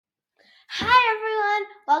Hi everyone!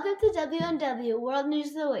 Welcome to W&W World News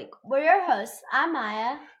of the Week. We're your hosts. I'm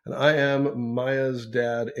Maya. And I am Maya's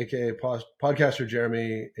dad, aka podcaster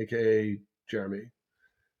Jeremy, aka Jeremy.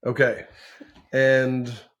 Okay. And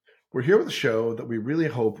we're here with a show that we really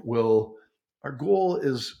hope will. Our goal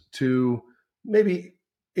is to maybe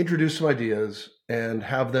introduce some ideas and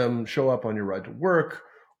have them show up on your ride to work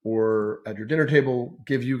or at your dinner table,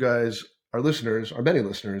 give you guys, our listeners, our many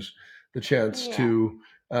listeners, the chance to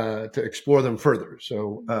explore them further.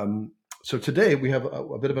 So today we have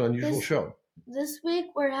a bit of an unusual show. This week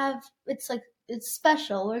it's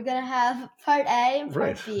special. We're gonna have part A and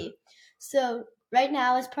part B. So right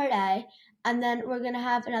now is part A, and then we're gonna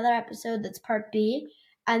have another episode that's part B,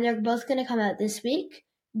 and they're both gonna come out this week.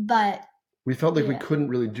 But we felt like we couldn't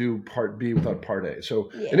really do part B without part A. So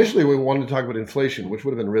initially we wanted to talk about inflation, which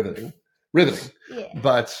would have been riveting. Yeah.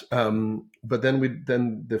 But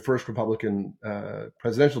then the first Republican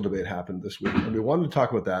presidential debate happened this week, and we wanted to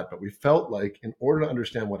talk about that. But we felt like in order to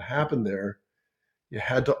understand what happened there, you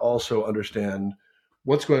had to also understand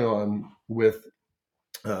what's going on with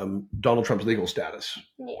Donald Trump's legal status.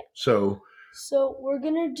 Yeah. So we're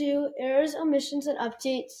gonna do errors, omissions, and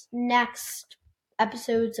updates next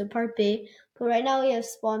episodes of part B. But right now we have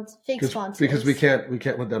fake sponsors because we can't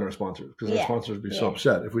let down our sponsors because our sponsors would be so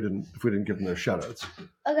upset if we didn't give them their shout outs.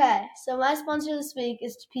 Okay, so my sponsor this week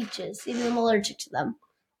is Peaches, even though I'm allergic to them.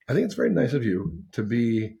 I think it's very nice of you to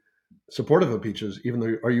be supportive of peaches, even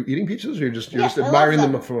though are you eating peaches or you're just admiring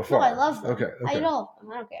them from afar? No, I love them. Okay. I don't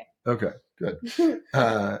care. Okay, good.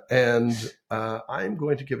 And I'm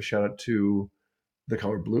going to give a shout out to the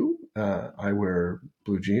color blue. I wear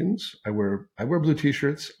blue jeans. I wear blue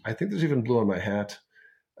t-shirts. I think there's even blue on my hat.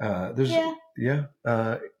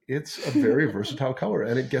 It's a very versatile color,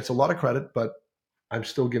 and it gets a lot of credit, but I'm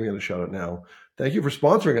still giving it a shout out now. Thank you for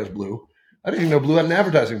sponsoring us, Blue. I didn't even know Blue had an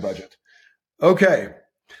advertising budget. Okay,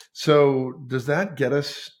 so does that get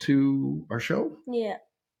us to our show? Yeah.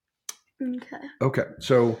 Okay,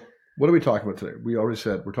 so what are we talking about today? We already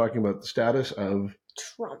said we're talking about the status of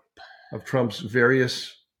Trump's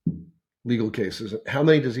various legal cases. How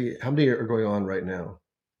many are going on right now?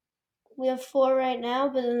 We have 4 right now,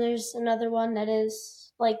 but then there's another one that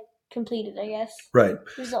is completed, I guess. Right.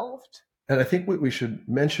 Resolved. And I think what we should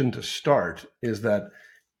mention to start is that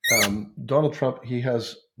Donald Trump, he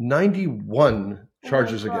has 91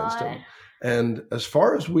 charges against him. And as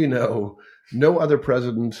far as we know, no other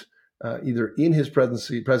president, either in his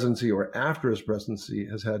presidency or after his presidency,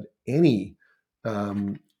 has had any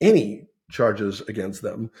charges against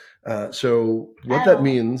them. So what that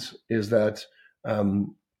means is that,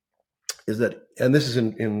 and this is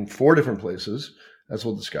in 4 different places, as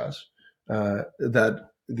we'll discuss, that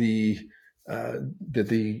the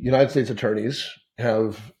United States attorneys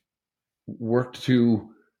have worked to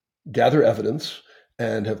gather evidence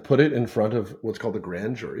and have put it in front of what's called the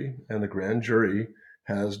grand jury. And the grand jury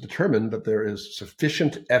has determined that there is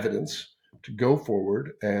sufficient evidence to go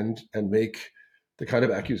forward and make the kind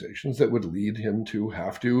of accusations that would lead him to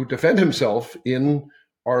have to defend himself in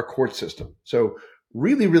our court system. So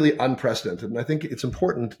really, really unprecedented. And I think it's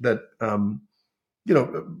important that,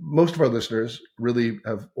 most of our listeners really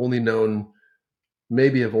have only known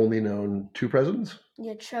 2 presidents.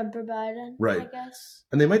 Yeah, Trump or Biden, right? I guess.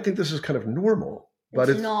 And they might think this is kind of normal, but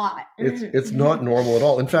it's not. It's not normal at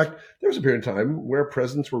all. In fact, there was a period of time where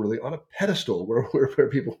presidents were really on a pedestal, where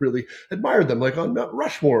people really admired them, like on Mount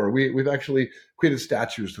Rushmore. We've actually created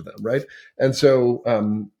statues to them, right? And so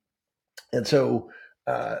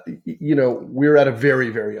we're at a very,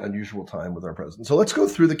 very unusual time with our president. So let's go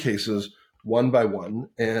through the cases one by one,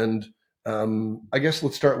 and I guess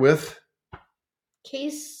let's start with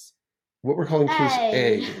what we're calling case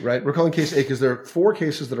A, right? We're calling case A because there are 4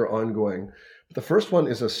 cases that are ongoing. But the first one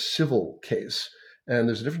is a civil case, and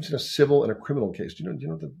there's a difference in a civil and a criminal case. Do you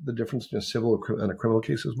know the difference between a civil and a criminal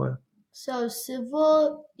case is, Maya? So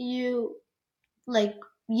civil, you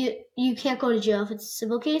can't go to jail if it's a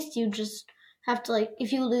civil case. You just have to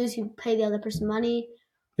if you lose, you pay the other person money.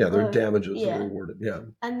 Yeah, there are damages that are awarded. Yeah.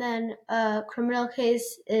 And then a criminal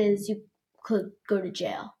case is you could go to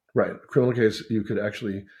jail. Right. Criminal case, you could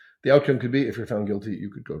actually, the outcome could be if you're found guilty, you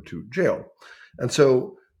could go to jail. And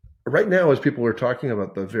so right now, as people are talking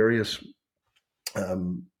about the various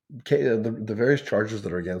the various charges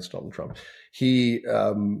that are against Donald Trump, he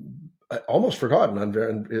almost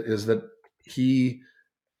forgotten is that he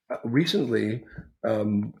recently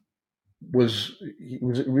was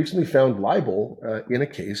recently found liable in a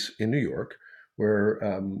case in New York where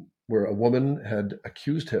a woman had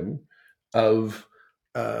accused him of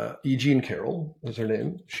E. Jean Carroll was her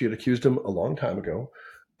name. She had accused him a long time ago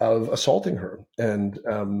assaulting her, and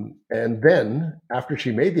then after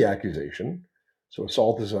she made the accusation, so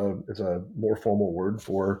assault is a more formal word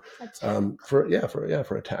for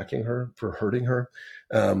attacking her, for hurting her,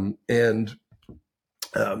 and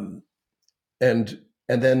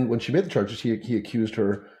then when she made the charges, he accused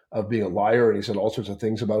her of being a liar, and he said all sorts of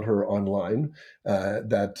things about her online,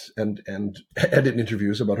 and in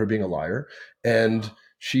interviews about her being a liar, and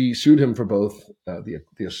she sued him for both the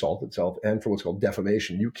assault itself and for what's called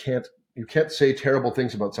defamation. You can't say terrible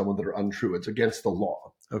things about someone that are untrue. It's against the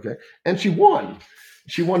law. Okay, and she won.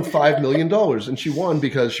 She won $5 million, and she won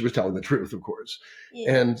because she was telling the truth, of course.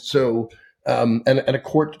 Yeah. And so, and a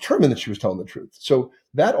court determined that she was telling the truth. So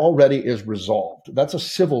that already is resolved. That's a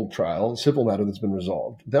civil trial, a civil matter that's been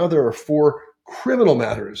resolved. Now there are 4 criminal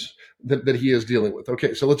matters that he is dealing with.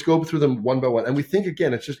 Okay, so let's go through them one by one. And we think,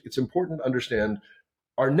 again, it's important to understand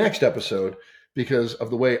our next episode because of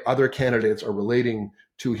the way other candidates are relating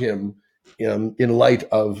to him in light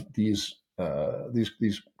of these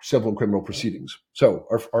civil and criminal proceedings. So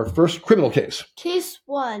our first criminal case. Case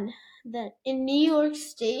 1, that in New York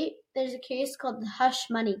State, there's a case called the hush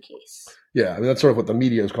money case. Yeah, I mean, that's sort of what the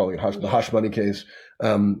media is calling it, the hush money case.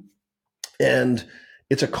 And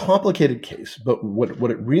it's a complicated case, but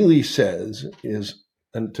what it really says is,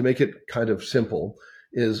 and to make it kind of simple,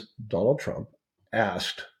 is Donald Trump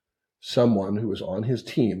asked someone who was on his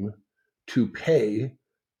team to pay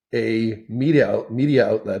a media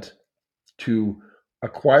outlet to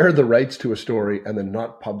acquire the rights to a story and then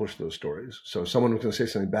not publish those stories. So someone was going to say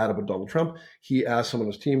something bad about Donald Trump. He asked someone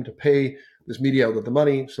on his team to pay this media outlet the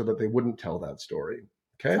money so that they wouldn't tell that story.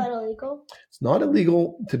 Okay? Is that illegal? It's not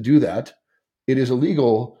illegal to do that. It is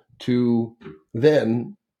illegal to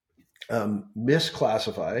then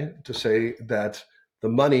misclassify, to say that the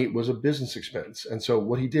money was a business expense. And so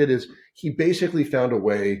what he did is he basically found a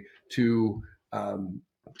way to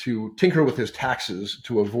tinker with his taxes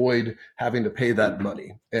to avoid having to pay that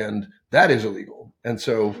money. And that is illegal. And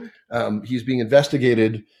so he's being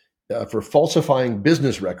investigated for falsifying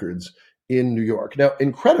business records in New York. Now,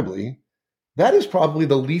 incredibly, that is probably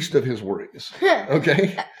the least of his worries.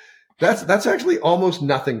 Okay? That's actually almost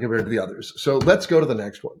nothing compared to the others. So let's go to the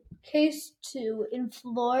next one. Case 2, in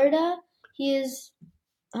Florida, he is,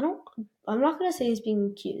 I'm not going to say he's being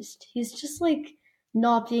accused. He's just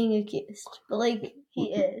not being accused, but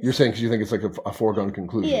he is. You're saying because you think it's a foregone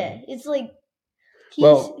conclusion. Yeah, it's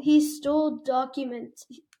he stole documents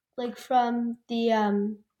from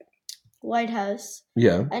the White House.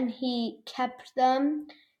 Yeah. And he kept them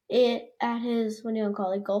at his, what do you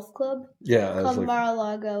call it, golf club? Yeah. Called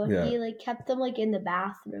Mar-a-Lago. And he kept them in the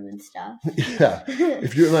bathroom and stuff. Yeah.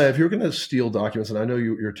 If you're going to steal documents, and I know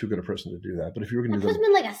you're too good a person to do that, but if you were going to do them. Put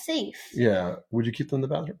them in a safe. Yeah. Would you keep them in the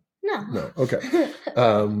bathroom? No. Okay.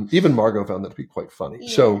 Even Margot found that to be quite funny.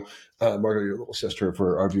 Yeah. So, Margot, your little sister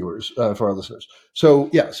for our viewers, for our listeners. So,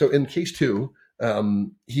 yeah. So in case 2,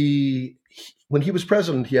 when he was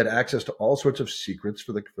president, he had access to all sorts of secrets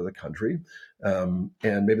for the country. And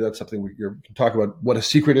maybe that's something we can talk about what a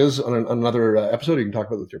secret is on another episode. You can talk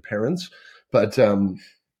about it with your parents. But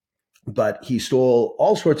he stole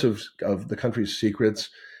all sorts of the country's secrets,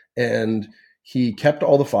 and he kept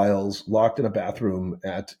all the files locked in a bathroom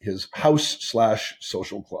at his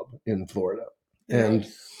house/social club in Florida.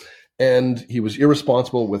 Nice. And he was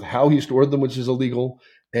irresponsible with how he stored them, which is illegal.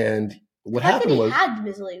 And what happened was, had them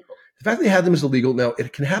is illegal. The fact that he had them is illegal. Now,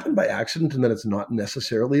 it can happen by accident, and then it's not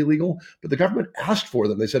necessarily illegal. But the government asked for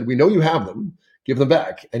them. They said, "We know you have them. Give them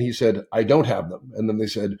back." And he said, "I don't have them." And then they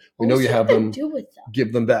said, "We know you have them. Do with them?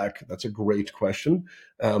 Give them back." That's a great question.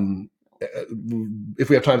 If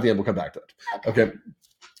we have time at the end, we'll come back to that. Okay.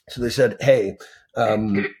 So they said, "Hey,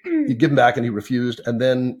 you give them back," and he refused. And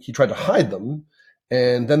then he tried to hide them,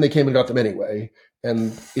 and then they came and got them anyway.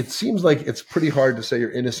 And it seems like it's pretty hard to say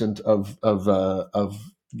you're innocent of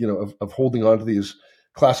holding on to these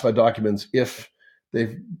classified documents if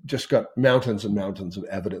they've just got mountains and mountains of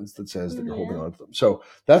evidence that says that you're holding on to them. So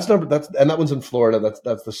and that one's in Florida.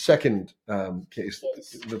 That's the second case.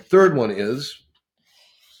 The third one is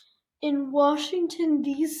in Washington,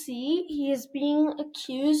 D.C., he is being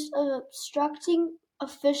accused of obstructing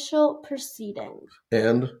official proceedings.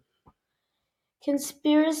 And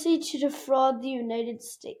conspiracy to defraud the United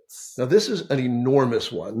States. Now, this is an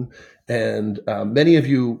enormous one, and many of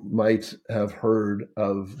you might have heard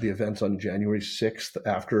of the events on January 6th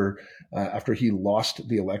after he lost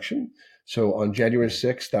the election. So on January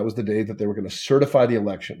 6th, that was the day that they were going to certify the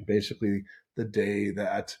election, basically the day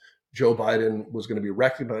that Joe Biden was going to be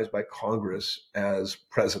recognized by Congress as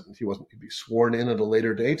president. He wasn't going to be sworn in at a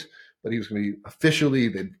later date, but he was going to be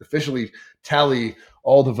they'd officially tally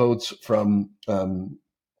all the votes from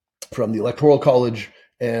from the Electoral College,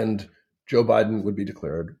 and Joe Biden would be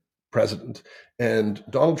declared president. And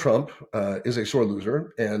Donald Trump is a sore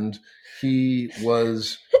loser, and he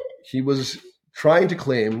was trying to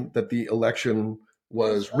claim that the election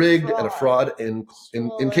was rigged and a fraud. In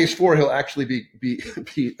case 4, he'll actually be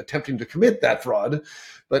attempting to commit that fraud,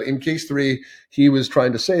 but in case 3, he was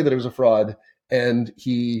trying to say that it was a fraud, and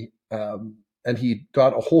he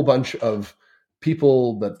got a whole bunch of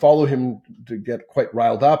people that follow him to get quite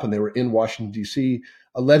riled up, and they were in Washington D.C.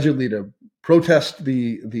 allegedly to protest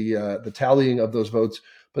the tallying of those votes.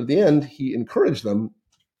 But at the end, he encouraged them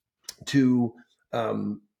to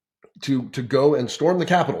go and storm the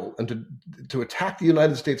Capitol and to attack the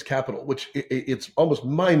United States Capitol, which it's almost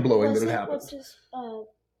mind blowing that it happened.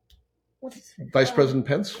 Vice President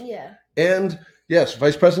Pence? Yeah. And yes,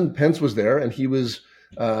 Vice President Pence was there, and he was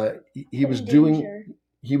in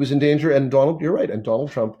danger. And you're right. And Donald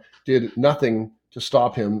Trump did nothing to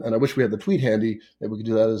stop him. And I wish we had the tweet handy that we could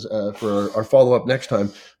do that as for our follow up next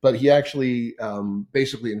time. But he actually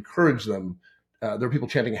basically encouraged them. There were people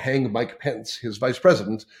chanting "Hang Mike Pence," his vice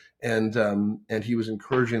president, and he was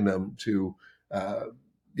encouraging them to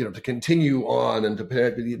continue on and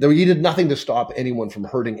he did nothing to stop anyone from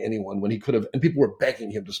hurting anyone when he could have, and people were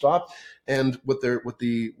begging him to stop. And what the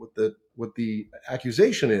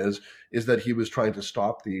accusation is that he was trying to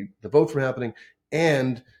stop the vote from happening,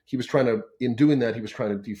 and in doing that, he was trying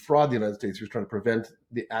to defraud the United States. He was trying to prevent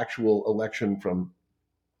the actual election from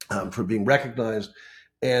being recognized,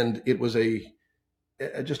 and it was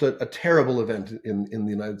just a terrible event in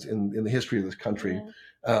the history of this country. Yeah.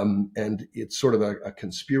 And it's sort of a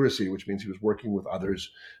conspiracy, which means he was working with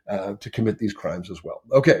others to commit these crimes as well.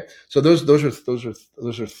 Okay, so those are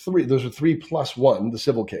 3 plus 1, the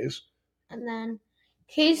civil case, and then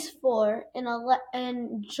case 4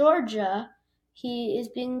 in Georgia, he is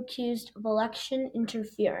being accused of election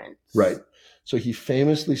interference. Right. So he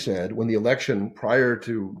famously said, when the election prior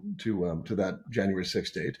to that January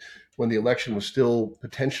 6th date, when the election was still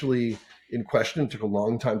potentially in question, it took a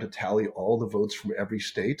long time to tally all the votes from every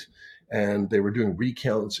state, and they were doing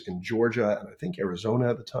recounts in Georgia and I think Arizona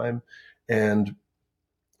at the time, and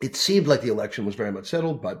it seemed like the election was very much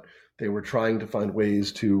settled, but they were trying to find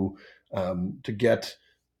ways to get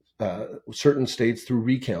certain states through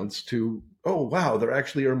recounts to, oh, wow, there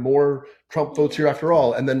actually are more Trump votes here after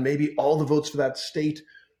all. And then maybe all the votes for that state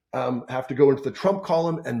have to go into the Trump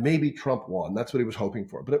column, and maybe Trump won. That's what he was hoping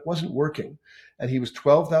for. But it wasn't working. And he was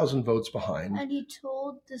 12,000 votes behind. And he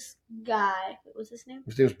told this guy, what was his name?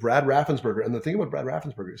 His name was Brad Raffensperger. And the thing about Brad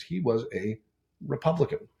Raffensperger is he was a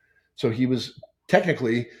Republican. So he was,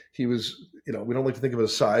 technically, we don't like to think of it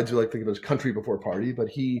as sides. We like to think of it as country before party. But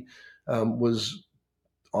he was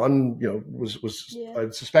I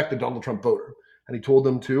suspect a Donald Trump voter. And he told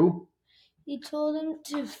them to? He told him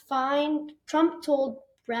to find, Trump told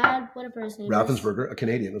Brad, whatever his name Raffensperger, a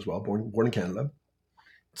Canadian as well, born in Canada,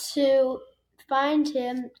 to find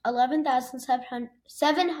him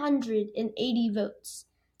 11,780 votes.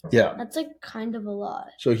 Yeah. That's kind of a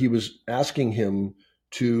lot. So he was asking him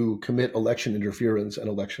to commit election interference and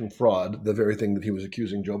election fraud, the very thing that he was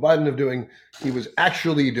accusing Joe Biden of doing, he was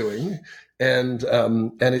actually doing. And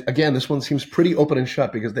again, this one seems pretty open and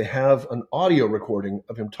shut because they have an audio recording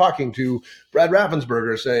of him talking to Brad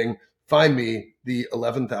Raffensperger saying, find me the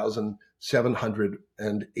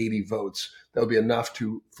 11,780 votes. That would be enough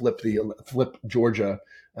to flip Georgia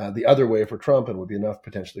the other way for Trump, and would be enough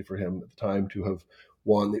potentially for him at the time to have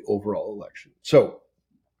won the overall election. So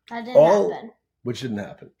that didn't happen. Which didn't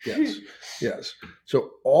happen. Yes. Yes.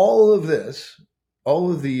 So all of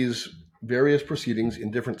these various proceedings in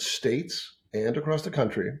different states and across the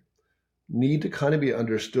country need to kind of be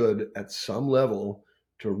understood at some level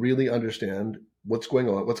to really understand what's going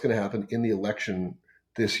on, what's going to happen in the election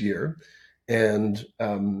this year, and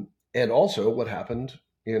also what happened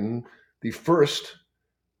in the first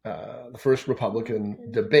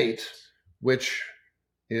Republican debate, which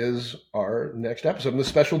is our next episode, the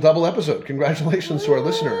special double episode. Congratulations to our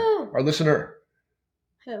listener.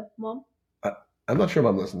 Who? Mom? I'm not sure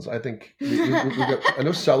Mom listens. I think I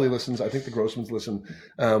know Sally listens. I think the Grossmans listen.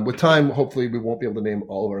 With time, hopefully, we won't be able to name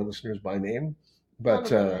all of our listeners by name, but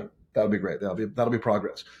that'll be great. That'll be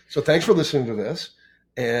progress. So thanks for listening to this,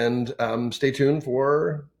 and stay tuned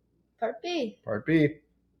for Part B. Part B.